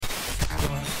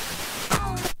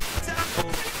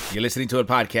You're listening to a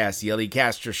podcast, The Ellie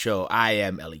Castro Show. I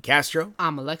am Ellie Castro.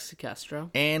 I'm Alexi Castro.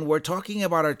 And we're talking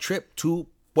about our trip to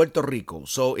Puerto Rico.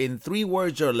 So in 3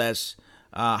 words or less,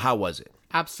 how was it?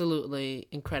 Absolutely,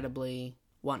 incredibly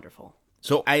wonderful.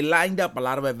 So I lined up a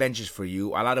lot of adventures for you,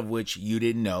 a lot of which you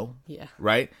didn't know. Yeah.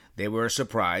 Right? They were a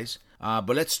surprise. But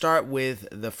let's start with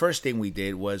the first thing we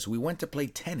did was we went to play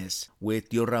tennis with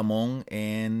Tio Ramon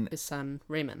and His son,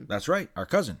 Raymond. that's right, our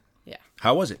cousin. Yeah.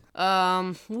 How was it?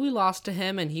 We lost to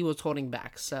him and he was holding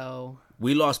back, so...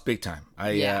 We lost big time.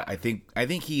 Yeah. I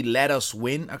think he let us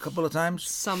win a couple of times.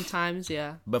 Sometimes,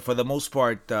 yeah. But for the most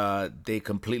part, they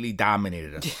completely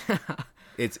dominated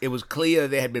us. It was clear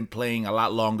they had been playing a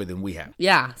lot longer than we have.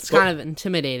 Yeah, it's kind of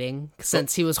intimidating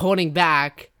since he was holding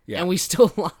back and we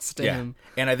still lost to him.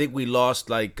 And I think we lost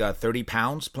like 30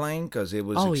 pounds playing because it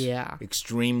was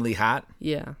extremely hot.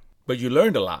 Yeah. But you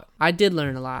learned a lot. I did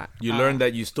learn a lot. You learned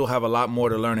that you still have a lot more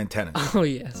to learn in tennis. Oh,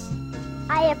 yes.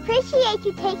 I appreciate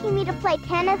you taking me to play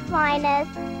tennis, Linus.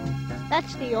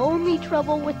 That's the only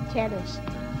trouble with tennis.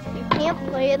 You can't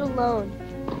play it alone.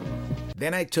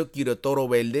 Then I took you to Toro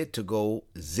Verde to go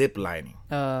zip lining.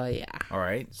 Yeah. All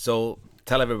right. So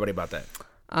tell everybody about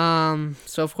that.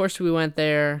 So of course we went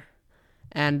there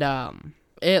and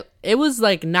it was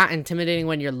like not intimidating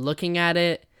when you're looking at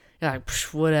it. You're like,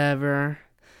 whatever.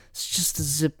 It's just a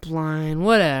zip line,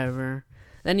 whatever.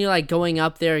 Then you're like going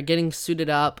up there, getting suited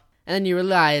up, and then you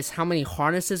realize how many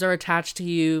harnesses are attached to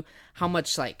you, how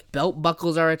much like belt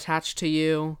buckles are attached to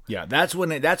you. Yeah, that's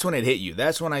when it hit you.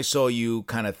 That's when I saw you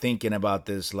kind of thinking about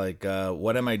this, like,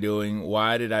 what am I doing?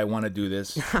 Why did I want to do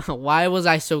this? Why was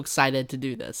I so excited to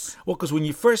do this? Well, because when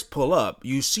you first pull up,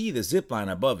 you see the zip line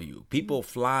above you, people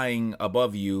flying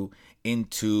above you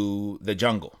into the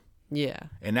jungle. Yeah.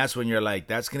 And that's when you're like,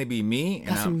 that's going to be me?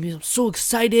 And I'm so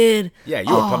excited. Yeah,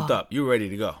 you were pumped up. You were ready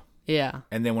to go. Yeah.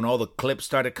 And then when all the clips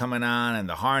started coming on and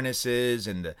the harnesses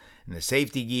and the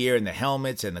safety gear and the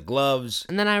helmets and the gloves.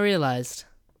 And then I realized,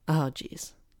 oh,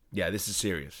 geez. Yeah, this is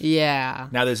serious. Yeah.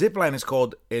 Now, the zip line is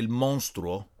called El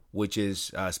Monstruo, which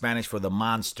is Spanish for the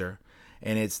monster.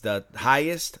 And it's the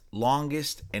highest,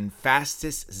 longest, and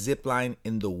fastest zip line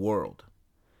in the world.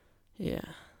 Yeah.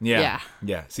 Yeah.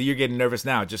 See, you're getting nervous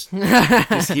now. Just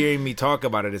hearing me talk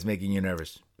about it is making you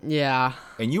nervous. Yeah.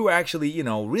 And you were actually,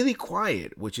 really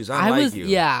quiet, which is unlike you.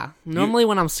 Yeah. Normally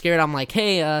when I'm scared, I'm like,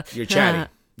 hey, You're chatty.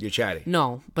 You're chatty.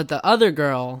 No, but the other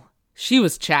girl, she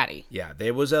was chatty. Yeah,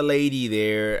 there was a lady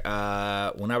there,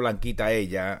 una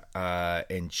blanquita ella,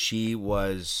 and she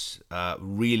was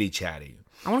really chatty.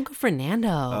 I want to go Fernando.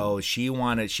 Oh, she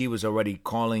was already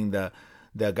calling the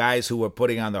guys who were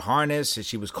putting on the harness, and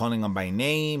she was calling them by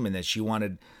name, and then she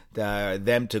wanted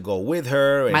them to go with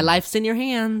her. And my life's in your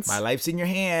hands. My life's in your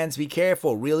hands. Be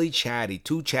careful. Really chatty.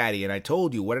 Too chatty. And I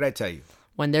told you, what did I tell you?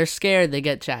 When they're scared, they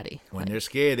get chatty. When they're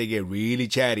scared, they get really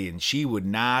chatty. And she would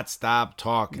not stop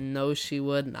talking. No, she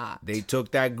would not. They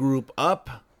took that group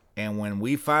up, and when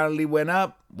we finally went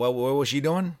up, what was she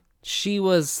doing? She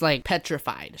was like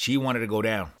petrified. She wanted to go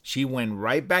down. She went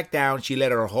right back down. She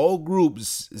let her whole group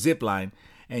zip line,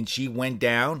 and she went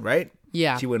down, right?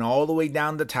 Yeah. She went all the way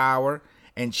down the tower,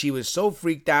 and she was so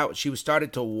freaked out, she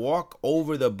started to walk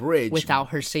over the bridge. Without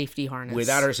her safety harness.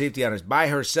 Without her safety harness, by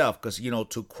herself. Because,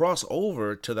 to cross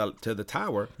over to the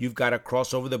tower, you've got to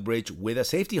cross over the bridge with a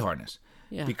safety harness.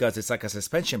 Yeah. Because it's like a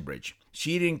suspension bridge.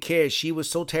 She didn't care. She was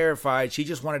so terrified. She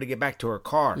just wanted to get back to her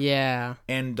car. Yeah.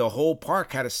 And the whole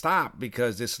park had to stop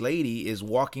because this lady is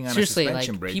walking on a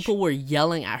suspension bridge. People were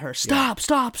yelling at her, stop,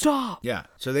 stop, stop. Yeah.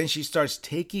 So then she starts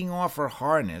taking off her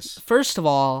harness. First of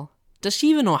all, does she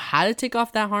even know how to take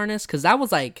off that harness? Because that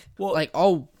was like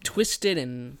all twisted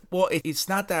and... Well, it's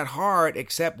not that hard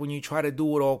except when you try to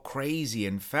do it all crazy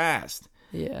and fast.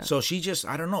 Yeah. So she just,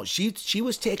 I don't know, she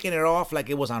was taking it off like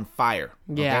it was on fire.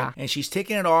 Okay? Yeah. And she's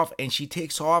taking it off and she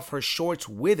takes off her shorts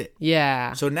with it.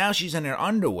 Yeah. So now she's in her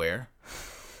underwear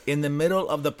in the middle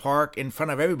of the park in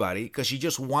front of everybody because she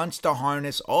just wants the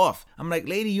harness off. I'm like,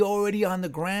 lady, you're already on the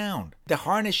ground. The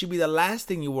harness should be the last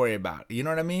thing you worry about. You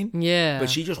know what I mean? Yeah. But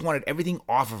she just wanted everything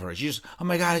off of her. She just, oh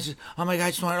my God, I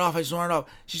just want it off. I just want it off.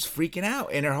 She's freaking out.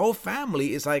 And her whole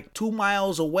family is like 2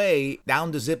 miles away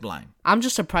down the zip line. I'm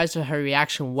just surprised at her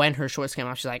reaction when her shorts came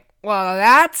off. She's like, well,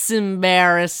 that's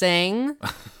embarrassing.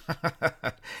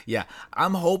 Yeah,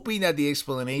 I'm hoping that the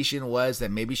explanation was that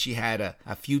maybe she had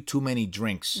a few too many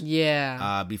drinks.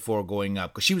 Yeah. Before going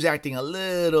up, because she was acting a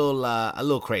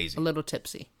little crazy, a little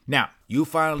tipsy. Now you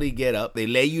finally get up. They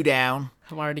lay you down.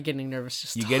 I'm already getting nervous.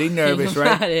 Just you're getting nervous,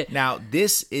 right? Now,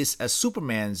 this is a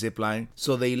Superman zip line,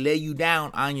 so they lay you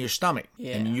down on your stomach,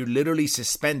 and you're literally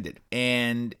suspended.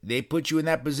 And they put you in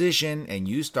that position, and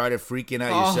you started freaking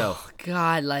out yourself. Oh,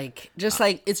 God,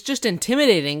 it's just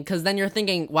intimidating, because then you're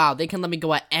thinking, wow, they can let me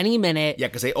go at any minute. Yeah,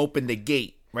 because they opened the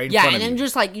gate. Right in front of you. And then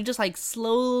you just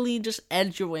slowly just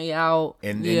edge your way out.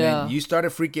 And then you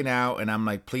started freaking out, and I'm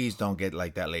like, please don't get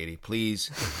like that, lady. Please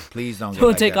don't get like that.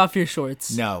 Don't take off your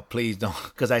shorts. No, please don't.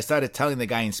 Because I started telling the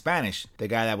guy in Spanish, the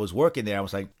guy that was working there, I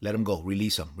was like, let him go,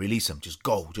 release him, just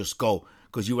go.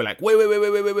 Because you were like, wait,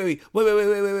 I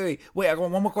got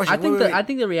one more question. I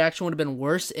think the reaction would have been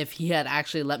worse if he had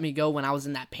actually let me go when I was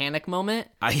in that panic moment.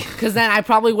 Because then I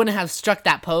probably wouldn't have struck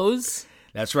that pose.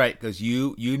 That's right, because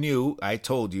you knew, I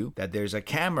told you, that there's a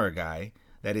camera guy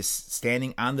that is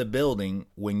standing on the building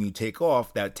when you take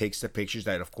off that takes the pictures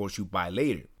that, of course, you buy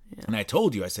later. Yeah. And I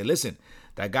told you, I said, listen,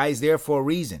 that guy's there for a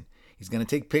reason. He's going to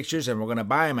take pictures and we're going to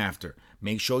buy him after.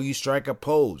 Make sure you strike a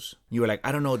pose. You were like,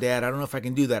 I don't know, Dad. I don't know if I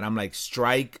can do that. I'm like,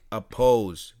 strike a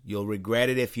pose. You'll regret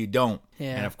it if you don't.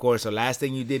 Yeah. And, of course, the last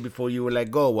thing you did before you were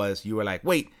let go was you were like,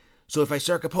 wait, so if I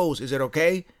strike a pose, is it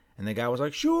okay? And the guy was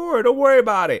like, sure, don't worry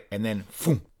about it. And then,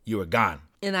 boom, you were gone.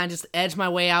 And I just edged my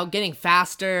way out, getting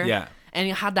faster. Yeah. And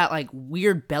you had that,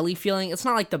 weird belly feeling. It's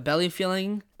not like the belly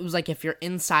feeling. It was like if your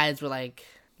insides were,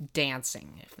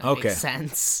 dancing, if that makes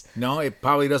sense. No, it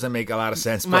probably doesn't make a lot of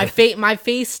sense. My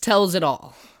face tells it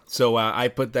all. So I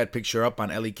put that picture up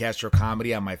on Ellie Castro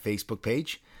Comedy on my Facebook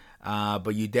page.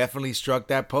 But you definitely struck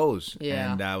that pose.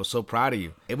 Yeah. And I was so proud of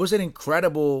you. It was an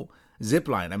incredible zip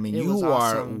line. I mean, you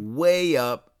are way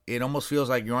up. It almost feels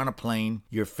like you're on a plane.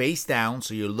 You're face down,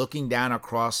 so you're looking down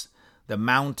across the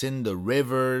mountain, the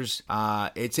rivers.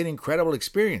 It's an incredible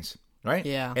experience, right?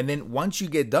 Yeah. And then once you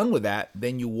get done with that,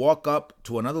 then you walk up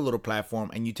to another little platform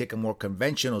and you take a more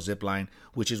conventional zip line,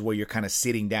 which is where you're kind of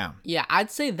sitting down. Yeah,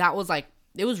 I'd say that was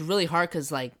it was really hard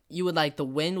because you would the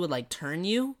wind would turn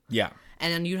you. Yeah.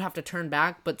 And then you'd have to turn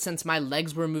back. But since my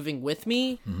legs were moving with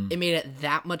me, it made it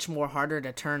that much more harder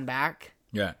to turn back.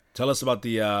 Yeah. Tell us about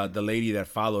the lady that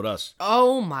followed us.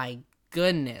 Oh my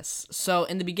goodness. So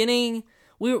in the beginning,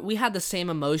 we had the same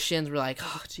emotions. We're like,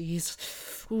 oh jeez.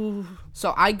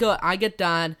 So I get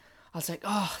done. I was like,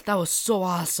 oh, that was so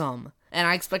awesome. And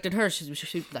I expected her, she'd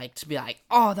to be like,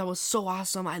 oh, that was so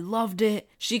awesome. I loved it.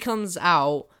 She comes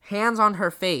out, hands on her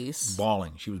face.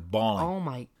 Bawling. She was bawling. Oh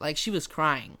my, she was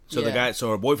crying. So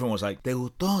her boyfriend was like, te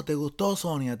gustó,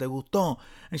 Sonia, te gustó.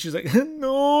 And she's like,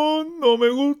 no me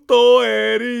gustó,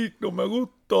 Eric, no me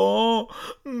gustó.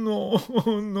 No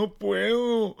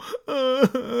puedo.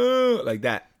 Like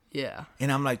that. Yeah.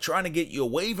 And I'm trying to get you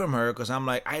away from her because I'm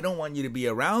like, I don't want you to be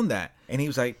around that. And he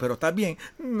was like, pero está bien.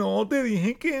 No, te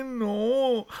dije que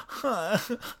no.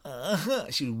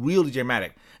 She's really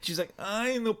dramatic. She's like,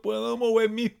 ay, no puedo mover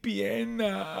mis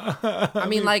piernas. I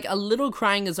mean, a little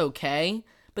crying is okay,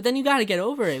 but then you got to get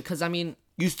over it because,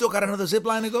 you still got another zip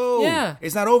line to go. Yeah.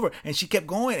 It's not over. And she kept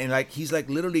going. And he's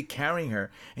literally carrying her.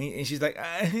 And she's like,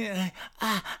 ay,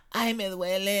 me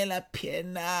duele la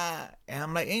pierna. And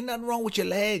I'm like, ain't nothing wrong with your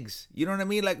legs. You know what I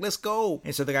mean? Let's go.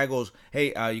 And so the guy goes,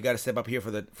 hey, you got to step up here for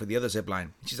the other zip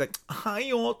line. And she's like, ay,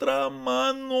 otra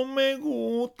más, no me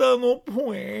gusta, no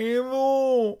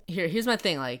puedo. Here's my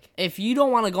thing. If you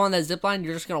don't want to go on that zip line,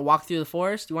 you're just going to walk through the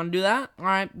forest. You want to do that? All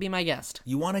right, be my guest.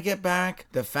 You want to get back?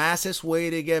 The fastest way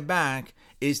to get back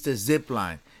is the zip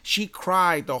line. She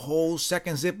cried the whole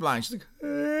second zip line. She's like,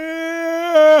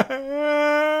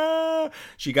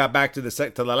 she got back to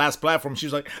the last platform. She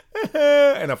was like,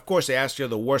 and of course they asked her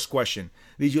the worst question.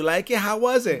 Did you like it? How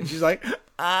was it? And she's like,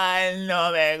 ay,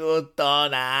 no me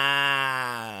gustó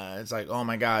nada. It's like, oh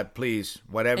my God, please,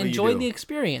 whatever you do. Enjoy the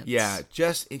experience. Yeah,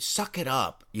 just suck it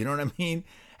up. You know what I mean?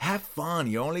 Have fun.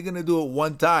 You're only going to do it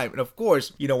one time. And of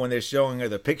course, when they're showing her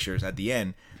the pictures at the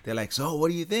end, they're like, so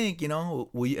what do you think? Are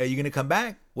you going to come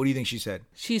back? What do you think she said?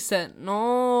 She said,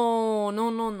 no.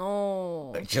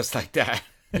 Just like that.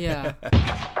 Yeah.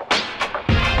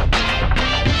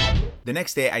 The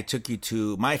next day, I took you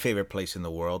to my favorite place in the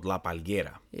world, La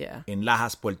Palguera. Yeah. In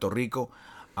Lajas, Puerto Rico.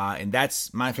 And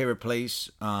that's my favorite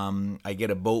place. I get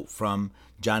a boat from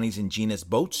Johnny's and Gina's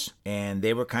Boats. And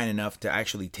they were kind enough to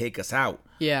actually take us out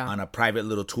on a private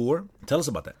little tour. Tell us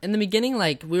about that. In the beginning,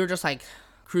 we were just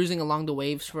cruising along the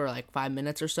waves for 5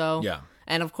 minutes or so. Yeah.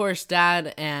 And of course,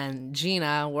 Dad and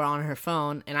Gina were on her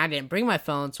phone, and I didn't bring my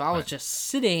phone, so I was just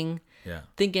sitting,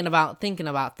 thinking about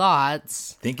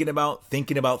thoughts. Thinking about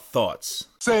thoughts.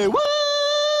 Say what?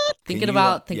 Thinking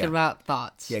about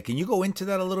thoughts. Yeah, can you go into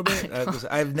that a little bit? 'Cause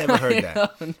I've never heard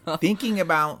that. No. Thinking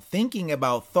about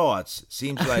thoughts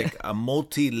seems like a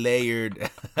multi-layered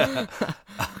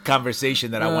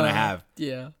conversation that I want to have.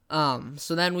 Yeah.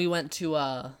 So then we went to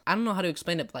I don't know how to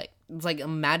explain it, but like it's like a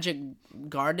magic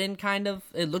garden kind of.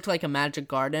 It looked like a magic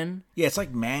garden. Yeah, it's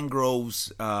like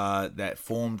mangroves that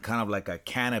formed kind of like a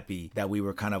canopy that we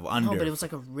were kind of under. Oh, but it was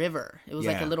like a river. It was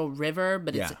like a little river,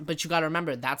 but but you got to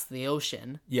remember that's the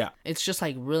ocean. Yeah. It's just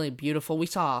like really beautiful. We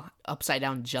saw upside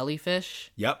down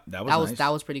jellyfish. Yep, that was nice. That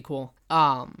was pretty cool.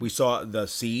 We saw the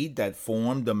seed that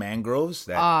formed the mangroves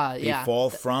that they fall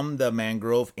from the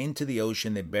mangrove into the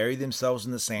ocean. They bury themselves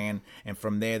in the sand, and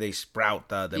from there they sprout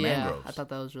the mangroves. I thought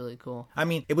that was really cool. I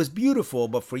mean, it was beautiful,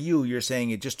 but for you're saying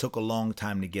it just took a long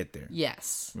time to get there.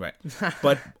 Yes. Right.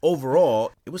 But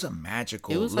overall, it was a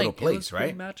magical little place, it was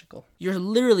right? Magical. You're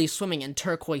literally swimming in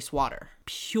turquoise water.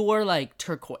 Pure like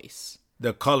turquoise.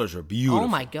 The colors are beautiful. Oh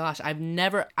my gosh, I've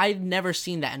never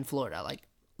seen that in Florida. Like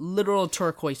literal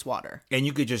turquoise water. And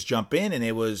you could just jump in, and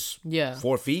it was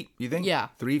 4 feet, you think? Yeah.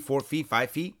 3, 4 feet,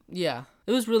 5 feet? Yeah.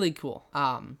 It was really cool.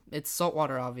 It's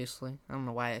saltwater, obviously. I don't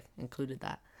know why I included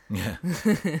that. Yeah.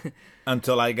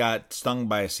 Until I got stung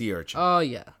by a sea urchin. Oh,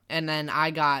 yeah. And then I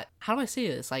got, how do I say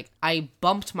this? Like, I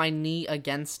bumped my knee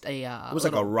against a... it was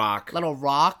like a rock. Little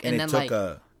rock. And then took like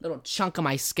a little chunk of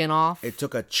my skin off. It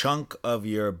took a chunk of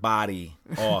your body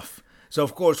off. So,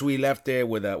 of course, we left there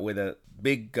with a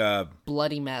big...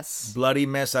 bloody mess. Bloody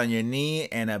mess on your knee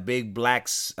and a big black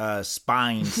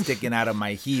spine sticking out of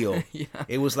my heel. Yeah.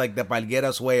 It was like the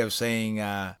Palguera's way of saying...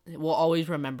 we'll always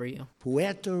remember you.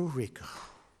 Puerto Rico.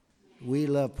 We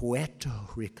love Puerto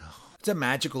Rico. It's a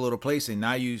magical little place, and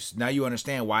now you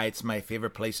understand why it's my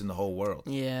favorite place in the whole world.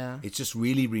 Yeah. It's just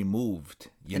really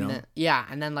removed, you know?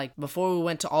 And then like before we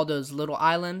went to all those little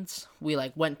islands, we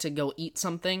like went to go eat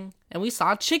something, and we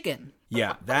saw chicken.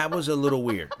 Yeah, that was a little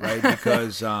weird, right?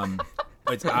 Because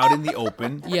it's out in the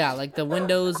open. Yeah, like the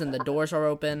windows and the doors are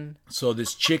open. So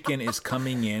this chicken is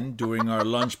coming in during our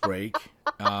lunch break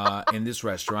in this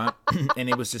restaurant, and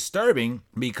it was disturbing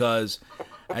because...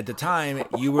 At the time,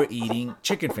 you were eating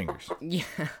chicken fingers. Yeah.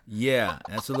 Yeah,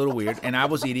 that's a little weird. And I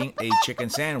was eating a chicken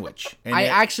sandwich. And I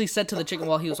actually said to the chicken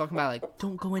while he was talking about, like,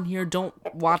 don't go in here, don't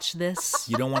watch this.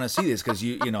 You don't want to see this because,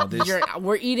 you know, this...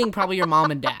 We're eating probably your mom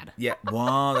and dad. Yeah,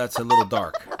 well, that's a little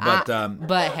dark.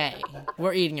 But hey,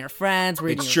 we're eating your friends, we're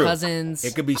eating your cousins.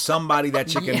 It could be somebody that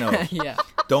chicken knows. Yeah.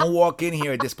 Don't walk in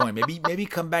here at this point. Maybe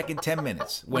come back in 10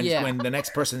 minutes when the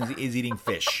next person is eating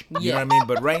fish. You know what I mean?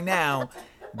 But right now...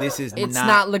 It's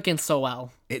not looking so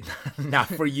well. Not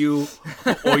for you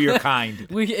or your kind.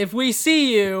 If we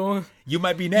see you... You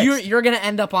might be next. You're going to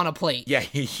end up on a plate. Yeah,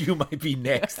 you might be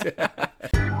next.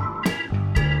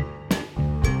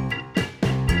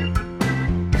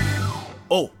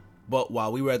 Oh, but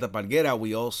while we were at the Palguera,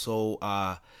 we also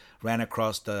ran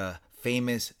across the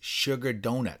famous sugar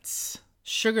donuts.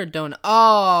 Sugar donut.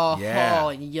 Oh,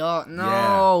 yeah.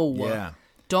 No. Yeah.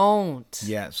 Don't.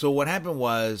 Yeah. So what happened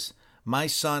was... My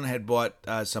son had bought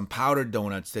some powdered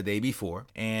donuts the day before,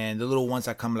 and the little ones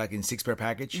that come like in 6-pair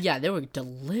package. Yeah, they were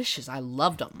delicious. I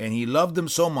loved them. And he loved them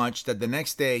so much that the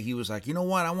next day he was like, you know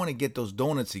what? I want to get those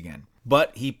donuts again.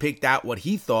 But he picked out what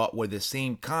he thought were the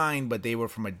same kind, but they were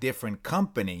from a different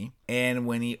company. And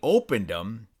when he opened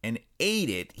them and ate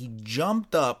it, he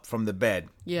jumped up from the bed.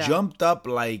 Yeah. Jumped up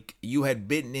like you had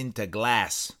bitten into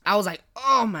glass. I was like,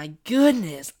 oh my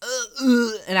goodness.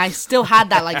 And I still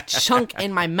had that like chunk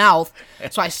in my mouth.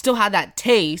 So I still had that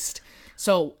taste.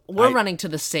 So we're running to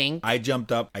the sink. I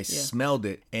jumped up. I smelled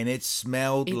it. And it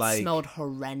smelled It smelled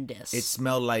horrendous. It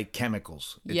smelled like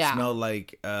chemicals. It smelled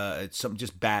like something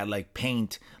just bad, like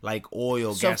paint, like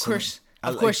oil, so gasoline.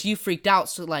 Of course, you freaked out.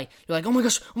 So like you're like, oh my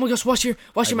gosh, wash your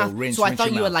mouth. So I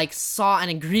thought you had like saw an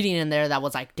ingredient in there that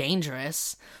was like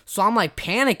dangerous. So I'm like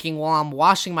panicking while I'm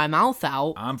washing my mouth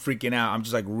out. I'm freaking out. I'm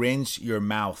just like, rinse your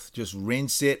mouth. Just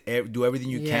rinse it. Do everything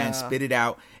you can. Spit it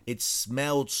out. It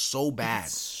smelled so bad.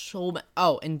 So bad.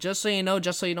 Oh, and just so you know,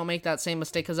 just so you don't make that same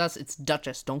mistake as us, it's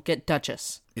Duchess. Don't get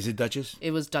Duchess. Is it Duchess?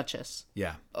 It was Duchess.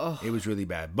 Yeah. It was really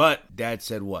bad. But Dad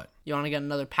said what? You want to get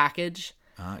another package?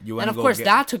 And of course,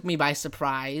 that took me by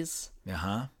surprise.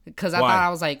 Because I thought I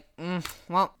was like,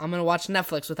 well, I'm going to watch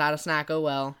Netflix without a snack. Oh,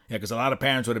 well. Yeah, because a lot of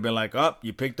parents would have been like, oh,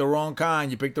 you picked the wrong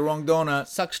kind. You picked the wrong donut.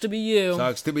 Sucks to be you.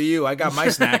 Sucks to be you. I got my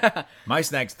snack. My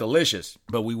snack's delicious.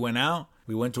 But we went out.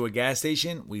 We went to a gas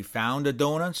station. We found the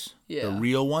donuts, the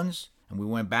real ones. And we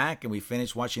went back and we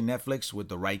finished watching Netflix with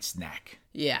the right snack.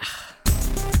 Yeah.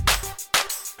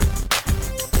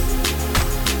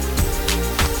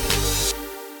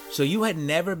 So you had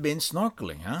never been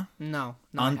snorkeling, huh? No.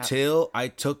 Until I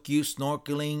took you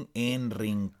snorkeling in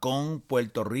Rincon,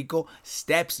 Puerto Rico,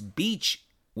 Steps Beach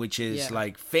which is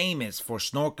like famous for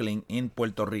snorkeling in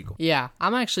Puerto Rico. Yeah,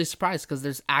 I'm actually surprised because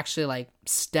there's actually like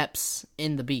steps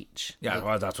in the beach. Yeah, like,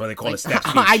 well, that's why they call it Steps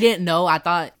Beach. I didn't know. I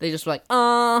thought they just were like,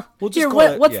 We'll here,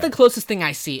 just what's the closest thing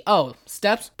I see? Oh,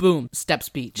 steps? Boom, Steps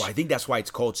Beach. Well, I think that's why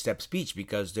it's called Steps Beach,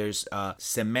 because there's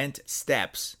cement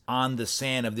steps on the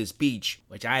sand of this beach,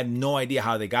 which I have no idea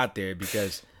how they got there,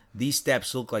 because these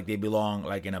steps look like they belong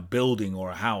like in a building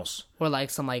or a house. Or like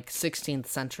some like 16th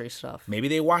century stuff. Maybe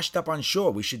they washed up on shore.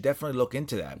 We should definitely look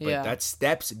into that. But Yeah. that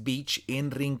Steps Beach in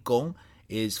Rincon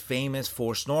is famous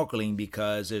for snorkeling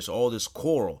because there's all this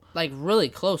coral. Like really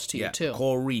close to you too.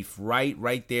 Coral reef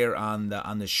right there on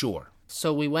the shore.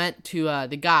 So we went to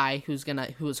the guy who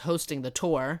was hosting the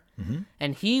tour,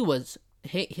 and him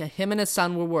and his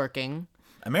son were working.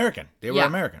 American. They were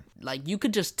American. Like you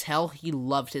could just tell he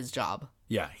loved his job.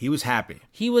 Yeah, he was happy.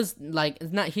 He was like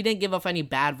he didn't give off any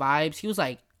bad vibes. He was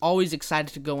like always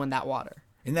excited to go in that water.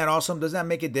 Isn't that awesome? Doesn't that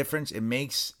make a difference?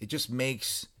 It just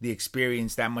makes the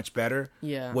experience that much better.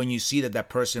 Yeah. When you see that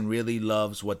person really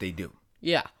loves what they do.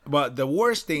 Yeah. But the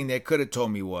worst thing they could have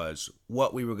told me was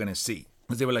what we were going to see.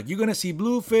 Because they were like, you're going to see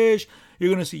bluefish, you're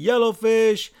going to see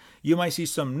yellowfish, you might see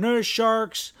some nurse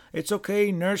sharks. It's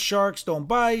okay, nurse sharks don't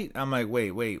bite. I'm like,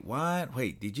 wait, what?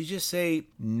 Wait, did you just say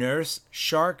nurse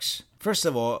sharks? First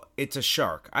of all, it's a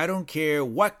shark. I don't care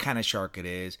what kind of shark it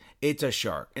is. It's a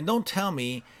shark. And don't tell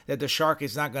me that the shark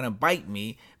is not going to bite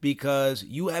me because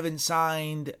you haven't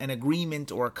signed an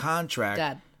agreement or a contract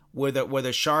Dad. where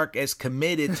the shark is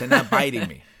committed to not biting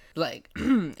me. Like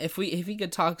if he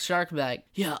could talk shark, be like,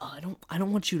 yeah, I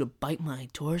don't want you to bite my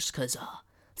tours because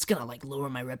it's gonna like lower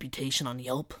my reputation on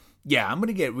Yelp. Yeah, I'm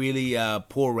gonna get really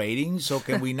poor ratings. So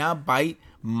can we not bite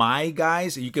my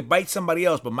guys? You could bite somebody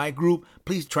else, but my group,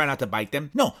 please try not to bite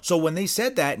them. No. So when they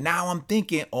said that, now I'm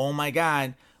thinking, oh my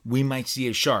God, we might see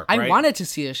a shark. I right? wanted to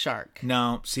see a shark.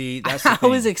 No, see, that's the I thing.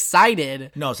 was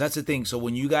excited. No, so that's the thing. So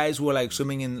when you guys were like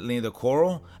swimming in near the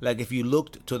coral, like if you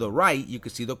looked to the right, you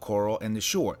could see the coral and the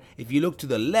shore. If you looked to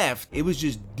the left, it was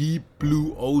just deep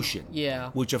blue ocean.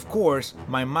 Yeah. Which of course,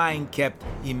 my mind kept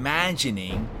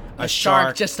imagining a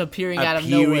shark just appearing out of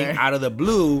nowhere. out of the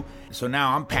blue. So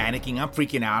now I'm panicking, I'm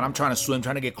freaking out, I'm trying to swim,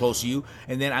 trying to get close to you,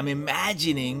 and then I'm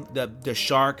imagining the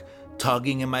shark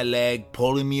tugging in my leg,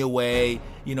 pulling me away,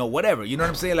 whatever. You know what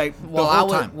I'm saying? Like the whole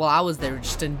time. While I was there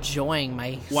just enjoying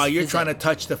my... While you're trying to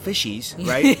touch the fishies,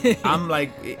 right? I'm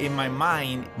like, in my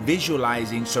mind,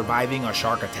 visualizing surviving a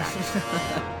shark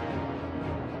attack.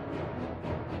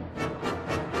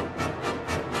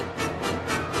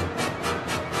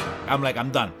 I'm like,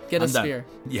 I'm done. Get I'm a done. spear.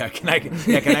 Yeah, can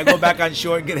I go back on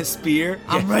shore and get a spear?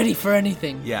 I'm ready for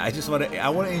anything. Yeah, I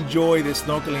want to enjoy this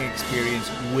snorkeling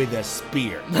experience with a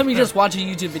spear. Let me just watch a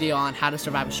YouTube video on how to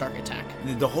survive a shark attack.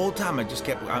 The whole time I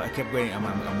kept waiting.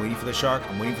 I'm waiting for the shark.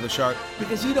 I'm waiting for the shark.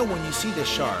 Because when you see the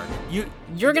shark,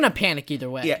 you're gonna panic either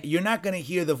way. Yeah, you're not gonna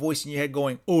hear the voice in your head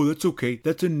going, "Oh, that's okay.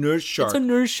 That's a nurse shark. It's a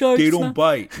nurse shark. They don't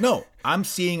bite." No, I'm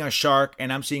seeing a shark,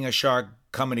 and I'm seeing a shark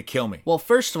coming to kill me. Well,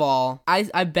 first of all,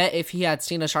 I bet if he had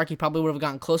seen a shark, he probably would have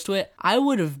gotten close to it. I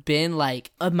would have been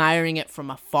like admiring it from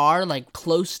afar, like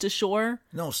close to shore.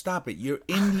 No, stop it. You're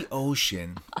in the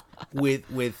ocean with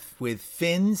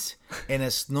fins and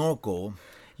a snorkel.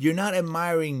 You're not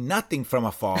admiring nothing from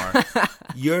afar.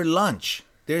 You're lunch.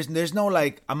 There's no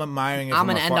like, I'm admiring it from I'm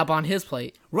gonna afar. end up on his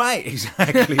plate. Right,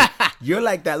 exactly. You're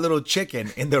like that little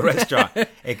chicken in the restaurant,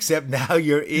 except now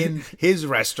you're in his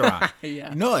restaurant.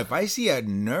 Yeah. No, if I see a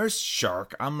nurse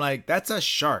shark, I'm like, that's a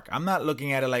shark. I'm not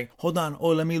looking at it like, hold on,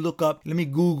 let me look up, let me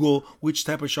Google which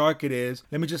type of shark it is.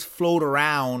 Let me just float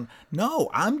around. No,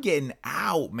 I'm getting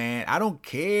out, man. I don't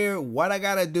care what I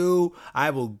gotta do. I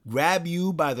will grab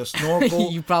you by the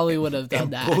snorkel. You probably would have done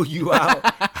and that. pull you out.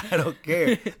 I don't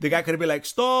care. The guy could have been like,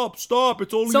 stop,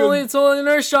 it's only It's only a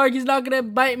nurse shark. He's not gonna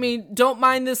bite me. Don't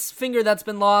mind this finger that's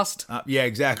been lost. Yeah,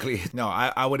 exactly. No,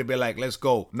 I would have been like, let's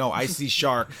go. No, I see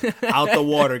shark. Out the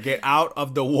water. Get out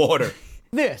of the water.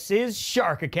 This is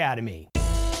Shark Academy.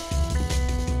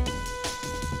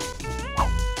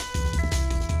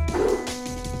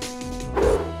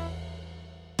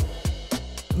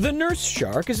 The nurse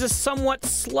shark is a somewhat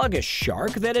sluggish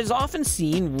shark that is often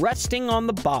seen resting on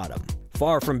the bottom.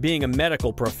 Far from being a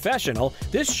medical professional,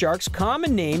 this shark's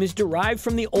common name is derived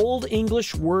from the Old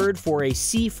English word for a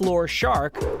seafloor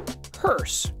shark,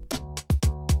 hearse.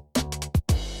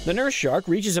 The nurse shark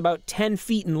reaches about 10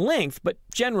 feet in length, but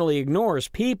generally ignores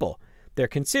people. They're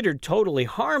considered totally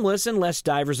harmless unless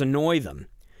divers annoy them,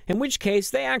 in which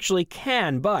case they actually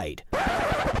can bite.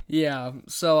 Yeah,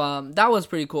 so that was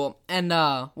pretty cool. And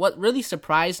what really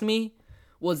surprised me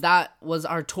was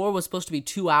our tour was supposed to be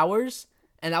 2 hours,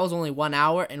 and that was only 1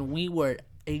 hour, and we were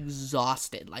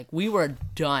exhausted. Like, we were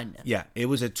done. Yeah, it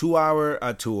was a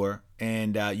 2-hour tour,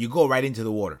 and you go right into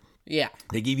the water. Yeah.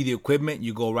 They give you the equipment,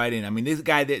 you go right in. I mean, this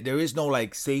guy, there is no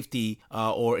like safety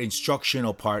or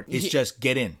instructional part. It's just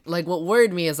get in. Like, what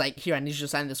worried me is like, here, I need you to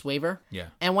sign this waiver. Yeah.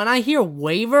 And when I hear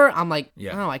waiver, I'm like,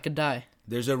 Yeah. oh, I could die.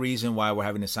 There's a reason why we're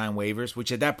having to sign waivers,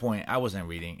 which at that point I wasn't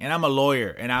reading, and I'm a lawyer,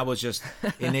 and I was just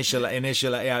initial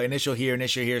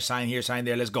here, sign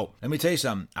there, let's go. Let me tell you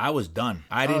something. I was done.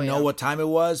 I didn't know what time it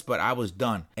was, but I was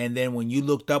done. And then when you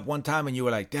looked up one time and you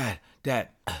were like, Dad,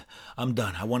 I'm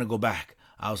done. I want to go back.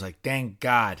 I was like, thank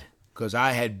God, because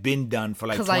I had been done for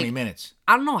like 20 minutes.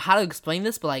 I don't know how to explain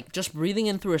this, but like just breathing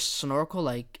in through a snorkel,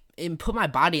 like it put my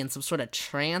body in some sort of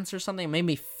trance or something. It made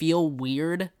me feel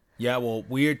weird. Yeah, well,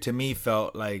 weird to me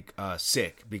felt like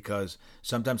sick, because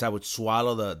sometimes I would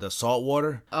swallow the salt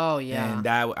water. Oh yeah, and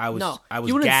I was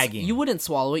gagging. You wouldn't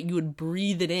swallow it; you would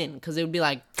breathe it in, because it would be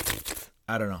like.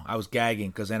 I don't know. I was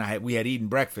gagging because then we had eaten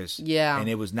breakfast. Yeah. And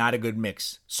it was not a good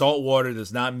mix. Salt water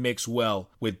does not mix well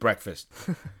with breakfast.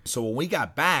 So when we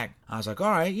got back, I was like, all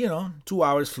right, 2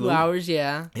 hours flew. 2 hours,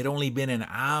 yeah. It only been an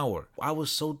hour. I was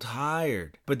so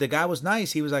tired. But the guy was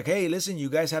nice. He was like, hey, listen, you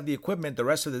guys have the equipment the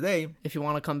rest of the day. If you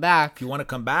want to come back. If you want to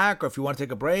come back or if you want to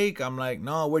take a break. I'm like,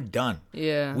 no, we're done.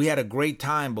 Yeah. We had a great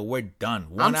time, but we're done.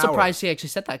 I'm surprised he actually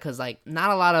said that, because like not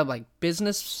a lot of like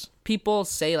business people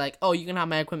say like, oh, you can have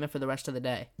my equipment for the rest of the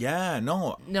day. Yeah,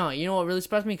 no. No, you know what really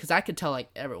surprised me? Because I could tell like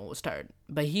everyone was tired.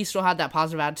 But he still had that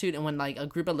positive attitude. And when like a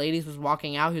group of ladies was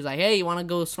walking out, he was like, hey, you want to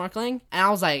go snorkeling? And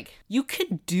I was like, you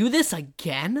could do this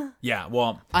again? Yeah,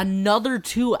 well. Another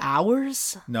 2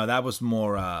 hours? No, that was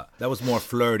more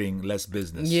flirting, less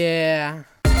business. Yeah.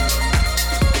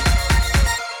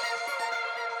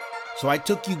 So I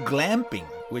took you glamping,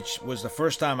 which was the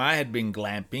first time I had been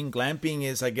glamping. Glamping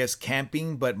is, I guess,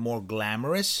 camping, but more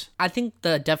glamorous. I think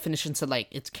the definition said, like,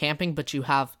 it's camping, but you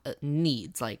have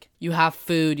needs. Like, you have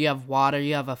food, you have water,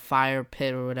 you have a fire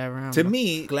pit or whatever. To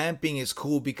me, glamping is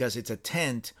cool because it's a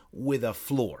tent with a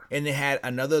floor. And it had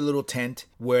another little tent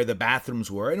where the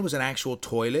bathrooms were, and it was an actual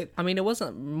toilet. I mean, it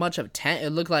wasn't much of a tent. It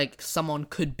looked like someone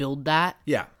could build that.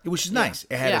 Yeah, which is nice.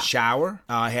 It had a shower.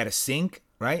 It had a sink.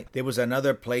 Right? There was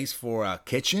another place for a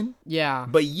kitchen. Yeah.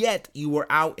 But yet, you were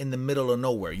out in the middle of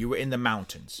nowhere. You were in the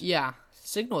mountains. Yeah.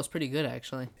 Signal was pretty good,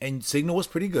 actually. And signal was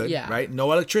pretty good, yeah. Right?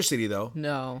 No electricity, though.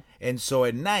 No. And so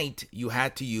at night, you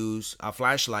had to use a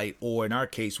flashlight, or in our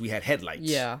case, we had headlights.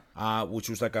 Yeah. Which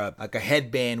was like a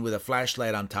headband with a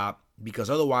flashlight on top.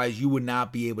 Because otherwise, you would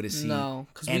not be able to see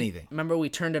anything. Remember, we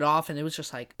turned it off, and it was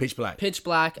just like pitch black.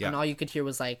 Yeah. And all you could hear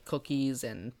was like cookies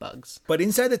and bugs. But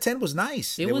inside the tent was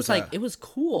nice. It was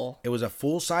cool. It was a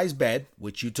full-size bed,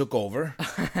 which you took over,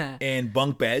 and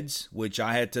bunk beds, which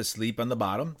I had to sleep on the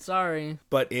bottom. Sorry.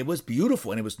 But it was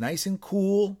beautiful, and it was nice and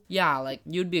cool. Yeah, like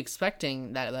you'd be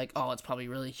expecting that, like, oh, it's probably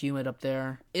really humid up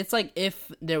there. It's like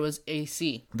if there was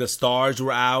AC. The stars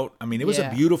were out. I mean, it was a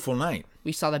beautiful night.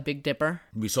 We saw the Big Dipper.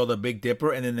 We saw the Big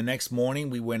Dipper, and then the next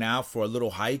morning we went out for a little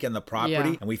hike on the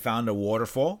property, and we found a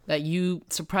waterfall that you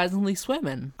surprisingly swim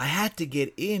in. I had to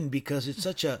get in because it's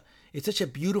such a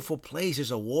beautiful place. There's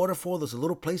a waterfall. There's a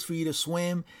little place for you to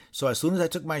swim. So as soon as I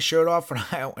took my shirt off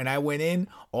and I went in,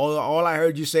 all I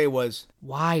heard you say was,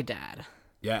 "Why, Dad?"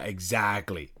 Yeah,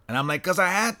 exactly. And I'm like, 'cause I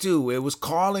had to. It was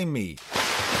calling me.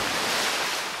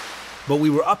 But we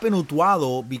were up in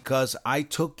Utuado because I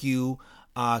took you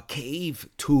cave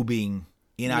tubing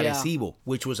in Arecibo,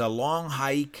 which was a long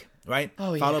hike, right?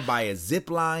 Followed by a zip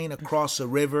line across a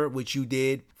river, which you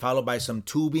did, followed by some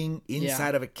tubing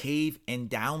inside of a cave and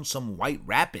down some white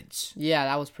rapids. Yeah,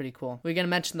 that was pretty cool. We're going to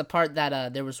mention the part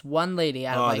that there was one lady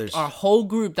out of like our whole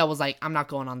group that was like, I'm not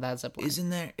going on that zip line.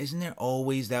 Isn't there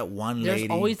always that one lady?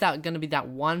 There's always going to be that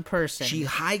one person. She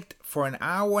hiked for an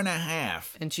hour and a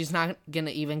half. And she's not going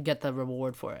to even get the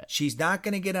reward for it. She's not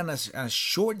going to get on a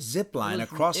short zip line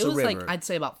across the river. It was like, I'd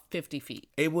say about 50 feet.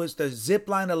 It was, the zip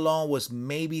line alone was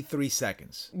maybe 3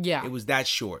 seconds. Yeah. It was that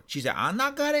short. She said, I'm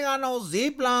not getting on no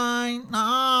zip line.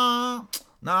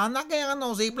 No, I'm not getting on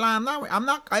no zip line.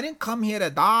 I didn't come here to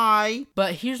die.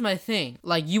 But here's my thing.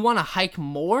 Like, you want to hike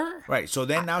more? Right. So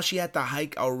then now she had to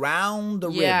hike around the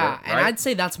river. Yeah. Right? And I'd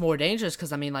say that's more dangerous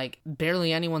because, I mean, like,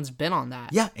 barely anyone's been on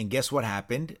that. Yeah. And guess what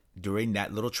happened during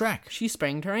that little trek? She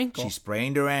sprained her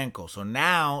ankle. So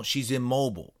now she's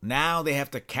immobile. Now they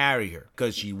have to carry her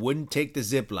because she wouldn't take the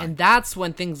zip line. And that's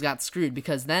when things got screwed,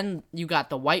 because then you got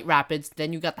the White Rapids,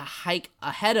 then you got the hike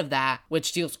ahead of that, which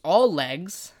steals all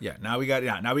legs. Yeah. Now we got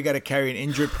to carry an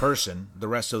injured person the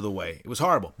rest of the way. It was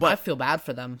horrible. But I feel bad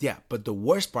for them. Yeah. But the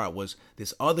worst part was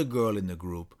this other girl in the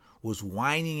group was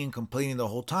whining and complaining the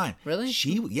whole time. Really?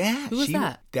 Who was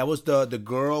that? That was the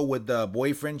girl with the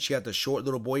boyfriend. She had the short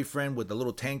little boyfriend with the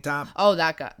little tank top. Oh,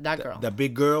 that girl. The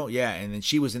big girl, yeah. And then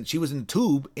she was in the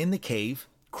tube in the cave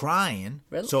crying.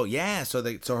 Really? So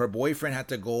so her boyfriend had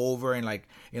to go over and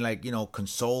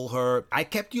console her. I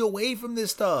kept you away from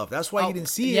this stuff. That's why you didn't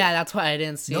see it. Yeah, that's why I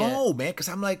didn't see it. No, man, because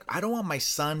I'm like, I don't want my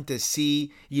son to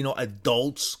see,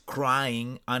 adults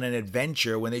crying on an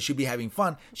adventure when they should be having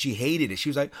fun. She hated it. She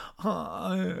was like,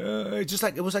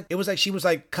 it was like she was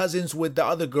like cousins with the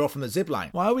other girl from the zip line.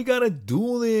 Why we gotta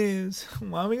do this?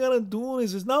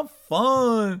 It's not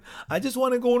fun. I just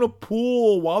want to go in a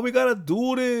pool. Why we gotta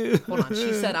do this? Hold on,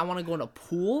 she said I want to go in a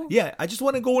pool? Yeah, I just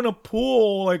want to go in a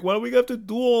pool. Like, why do we have to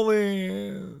do all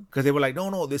this? Because they were like,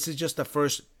 no, this is just the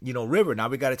first, river. Now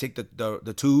we got to take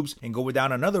the tubes and go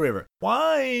down another river.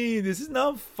 Why? This is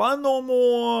not fun no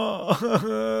more.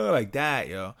 Like that,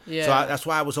 yo. Yeah. So that's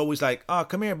why I was always like, oh,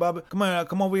 come here, Bubba.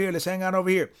 Come over here. Let's hang out over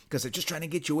here. Because they're just trying to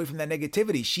get you away from that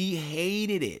negativity. She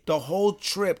hated it. The whole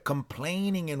trip,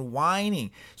 complaining and whining.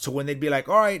 So when they'd be like,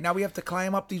 all right, now we have to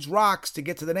climb up these rocks to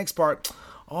get to the next part.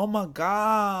 Oh my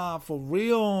God, for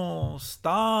real,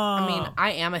 stop. I mean,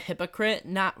 I am a hypocrite,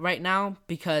 not right now,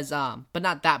 because, but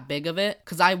not that big of it.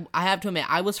 Because I have to admit,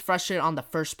 I was frustrated on the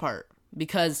first part,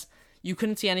 because you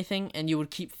couldn't see anything, and you would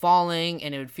keep falling,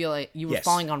 and it would feel like you were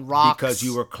falling on rocks. Because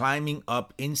you were climbing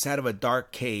up inside of a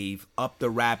dark cave, up the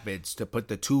rapids, to put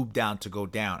the tube down to go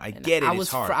down. I get it,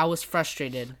 it's hard. I was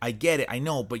frustrated. I get it, I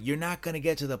know, but you're not going to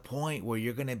get to the point where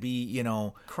you're going to be,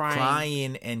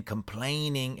 crying and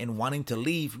complaining and wanting to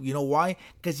leave. You know why?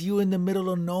 Because you're in the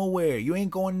middle of nowhere. You ain't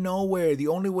going nowhere. The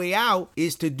only way out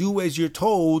is to do as you're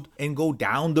told and go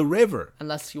down the river.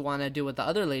 Unless you want to do what the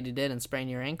other lady did and sprain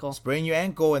your ankle. Sprain your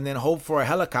ankle and then hope for a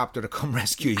helicopter to come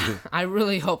rescue you. I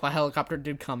really hope a helicopter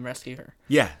did come rescue her.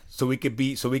 Yeah, so we could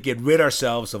rid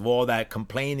ourselves of all that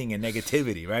complaining and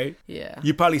negativity, right? Yeah.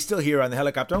 You probably still hear on the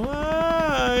helicopter,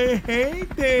 I hate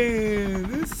this.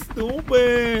 This is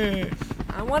stupid.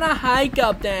 I want to hike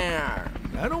up there.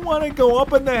 I don't want to go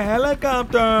up in the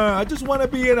helicopter. I just want to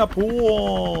be in a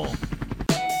pool.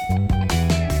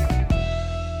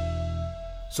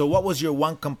 So what was your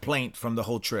one complaint from the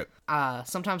whole trip?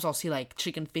 Sometimes I'll see like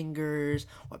chicken fingers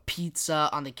or pizza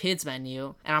on the kids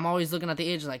menu, and I'm always looking at the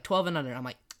ages like 12 and under. I'm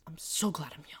like, I'm so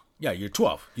glad I'm young. Yeah, you're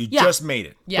 12. You just made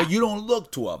it. Yeah. But you don't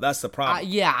look 12. That's the problem.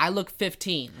 Yeah, I look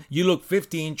 15. You look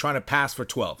 15 trying to pass for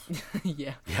 12.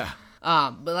 Yeah. Yeah.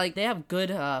 But like they have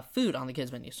good food on the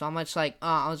kids menu, so I'm just like,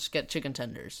 I'll just get chicken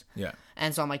tenders. Yeah.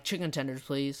 And so I'm like, chicken tenders,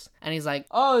 please. And he's like,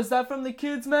 oh, is that from the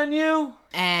kids menu?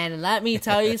 And let me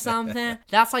tell you something.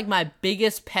 That's like my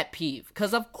biggest pet peeve,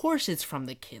 because of course it's from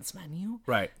the kids menu.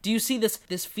 Right. Do you see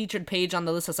this featured page on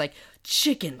the list that's like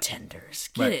chicken tenders?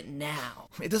 Get it now.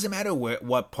 It doesn't matter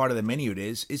what part of the menu it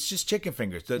is. It's just chicken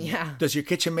fingers. Does your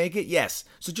kitchen make it? Yes.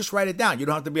 So just write it down. You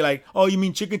don't have to be like, oh, you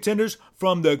mean chicken tenders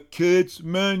from the kids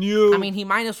menu? I mean, he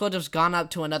might as well just gone up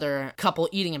to another couple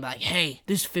eating and be like, hey,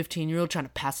 this 15-year-old trying to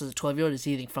pass as a 12-year-old is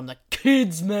eating from the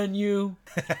kids menu.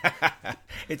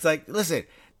 It's like, listen,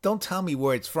 don't tell me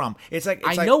where it's from.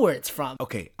 I know where it's from.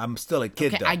 Okay, I'm still a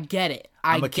kid, though. I get it.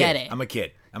 I'm a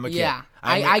kid. Yeah,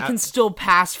 I can still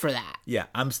pass for that. Yeah,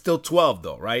 I'm still 12,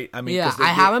 though, right? I mean, yeah, I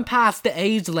haven't passed the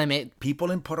age limit.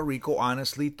 People in Puerto Rico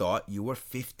honestly thought you were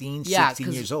 15,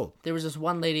 16 years old. There was this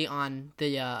one lady on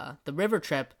the river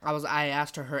trip. I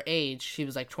asked her age. She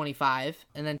was like 25.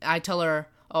 And then I tell her,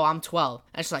 oh, I'm 12.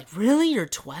 And she's like, really? You're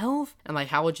 12? I'm like,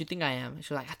 how would you think I am? And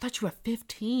she's like, I thought you were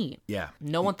 15. Yeah.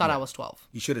 No one thought I was 12.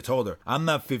 You should have told her, I'm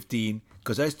not 15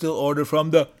 because I still order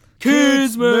from the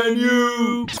kids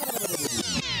menu.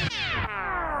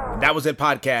 That was it,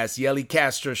 podcast, The Ellie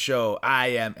Castro Show. I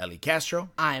am Ellie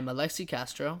Castro. I am Alexi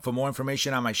Castro. For more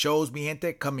information on my shows, mi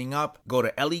gente, coming up, go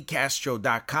to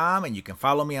elliecastro.com and you can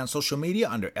follow me on social media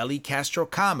under Ellie Castro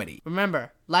Comedy.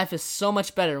 Remember, life is so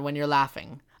much better when you're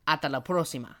laughing. Hasta la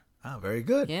próxima. Oh, very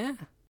good. Yeah.